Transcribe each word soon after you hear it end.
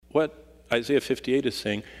what Isaiah 58 is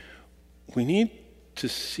saying. We need to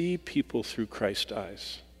see people through Christ's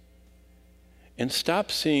eyes and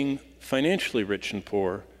stop seeing financially rich and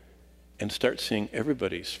poor and start seeing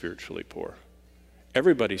everybody spiritually poor,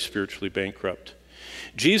 everybody spiritually bankrupt.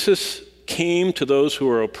 Jesus came to those who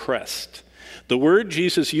are oppressed. The word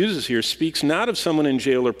Jesus uses here speaks not of someone in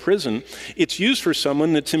jail or prison. It's used for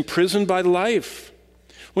someone that's imprisoned by life.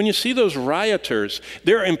 When you see those rioters,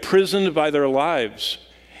 they're imprisoned by their lives,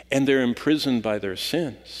 and they're imprisoned by their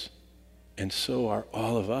sins. And so are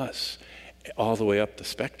all of us, all the way up the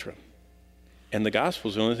spectrum. And the gospel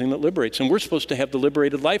is the only thing that liberates. And we're supposed to have the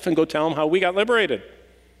liberated life and go tell them how we got liberated.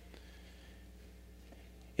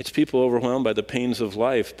 It's people overwhelmed by the pains of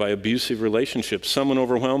life, by abusive relationships, someone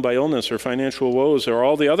overwhelmed by illness or financial woes or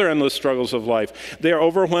all the other endless struggles of life. They are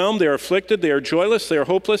overwhelmed, they are afflicted, they are joyless, they are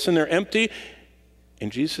hopeless, and they're empty.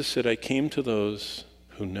 And Jesus said, I came to those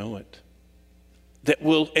who know it, that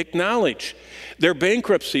will acknowledge their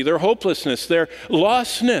bankruptcy, their hopelessness, their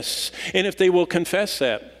lostness. And if they will confess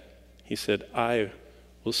that, he said, I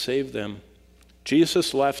will save them.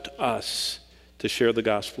 Jesus left us to share the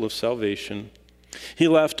gospel of salvation. He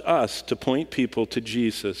left us to point people to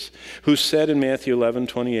Jesus, who said in Matthew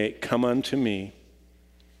 11:28, come unto me,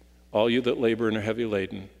 all you that labor and are heavy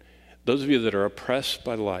laden, those of you that are oppressed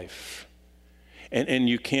by life, and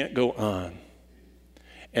you can't go on,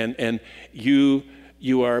 and you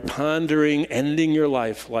are pondering ending your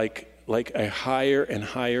life like a higher and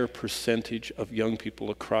higher percentage of young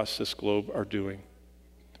people across this globe are doing,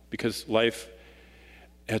 because life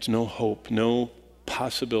has no hope, no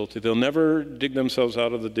possibility. They'll never dig themselves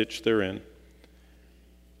out of the ditch they're in.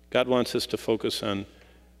 God wants us to focus on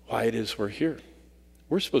why it is we're here.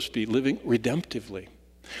 We're supposed to be living redemptively.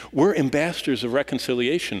 We're ambassadors of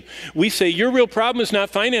reconciliation. We say, your real problem is not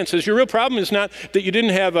finances. Your real problem is not that you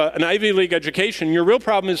didn't have an Ivy League education. Your real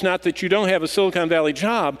problem is not that you don't have a Silicon Valley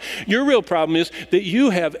job. Your real problem is that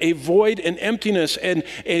you have a void and emptiness and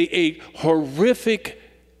a horrific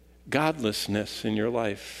godlessness in your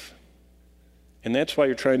life. And that's why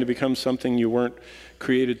you're trying to become something you weren't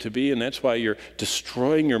created to be, and that's why you're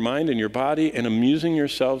destroying your mind and your body and amusing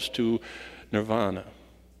yourselves to nirvana.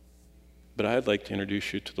 But I'd like to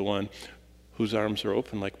introduce you to the one whose arms are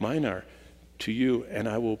open like mine are to you, and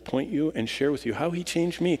I will point you and share with you how he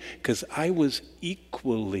changed me, because I was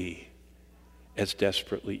equally as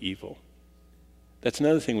desperately evil. That's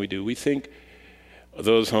another thing we do. We think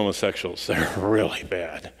those homosexuals, they're really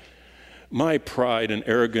bad. My pride and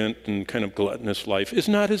arrogant and kind of gluttonous life is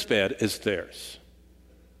not as bad as theirs.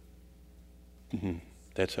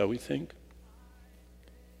 That's how we think.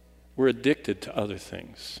 We're addicted to other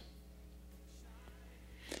things.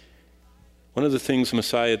 One of the things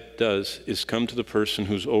Messiah does is come to the person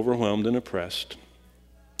who's overwhelmed and oppressed.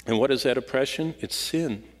 And what is that oppression? It's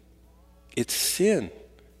sin. It's sin.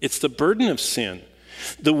 It's the burden of sin.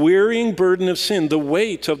 The wearying burden of sin, the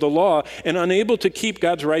weight of the law, and unable to keep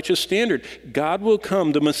God's righteous standard. God will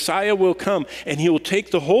come, the Messiah will come, and he will take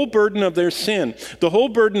the whole burden of their sin, the whole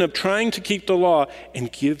burden of trying to keep the law,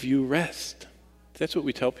 and give you rest. That's what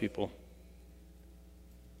we tell people.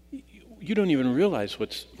 You don't even realize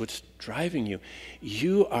what's driving you.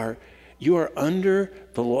 You are under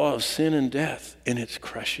the law of sin and death, and it's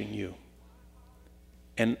crushing you.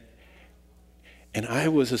 And I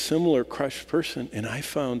was a similar crushed person, and I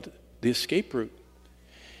found the escape route.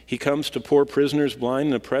 He comes to poor prisoners, blind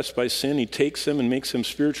and oppressed by sin. He takes them and makes them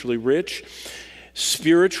spiritually rich.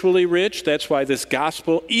 Spiritually rich, that's why this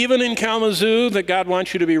gospel, even in Kalamazoo, that God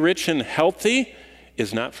wants you to be rich and healthy,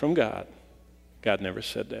 is not from God. God never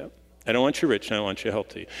said that. I don't want you rich, and I want you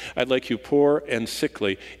healthy. I'd like you poor and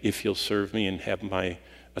sickly if you'll serve me and have my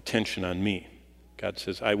attention on me. God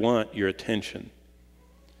says, I want your attention.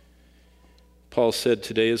 Paul said,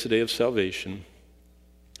 today is the day of salvation.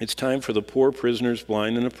 It's time for the poor prisoners,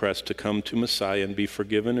 blind and oppressed, to come to Messiah and be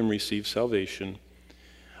forgiven and receive salvation.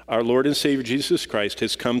 Our Lord and Savior Jesus Christ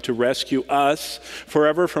has come to rescue us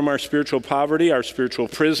forever from our spiritual poverty, our spiritual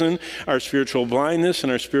prison, our spiritual blindness,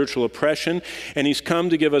 and our spiritual oppression. And he's come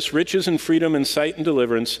to give us riches and freedom and sight and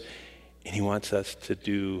deliverance. And he wants us to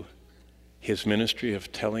do his ministry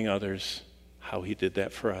of telling others how he did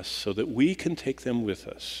that for us so that we can take them with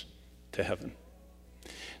us to heaven.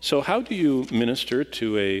 So how do you minister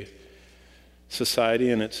to a society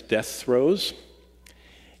in its death throes?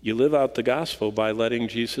 You live out the gospel by letting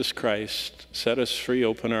Jesus Christ set us free,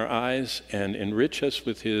 open our eyes, and enrich us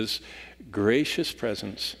with his gracious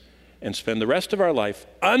presence, and spend the rest of our life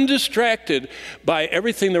undistracted by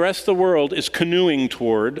everything the rest of the world is canoeing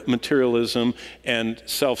toward, materialism and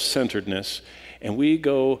self-centeredness. And we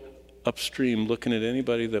go upstream looking at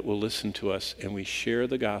anybody that will listen to us, and we share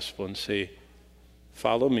the gospel and say,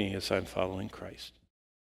 follow me as I'm following Christ.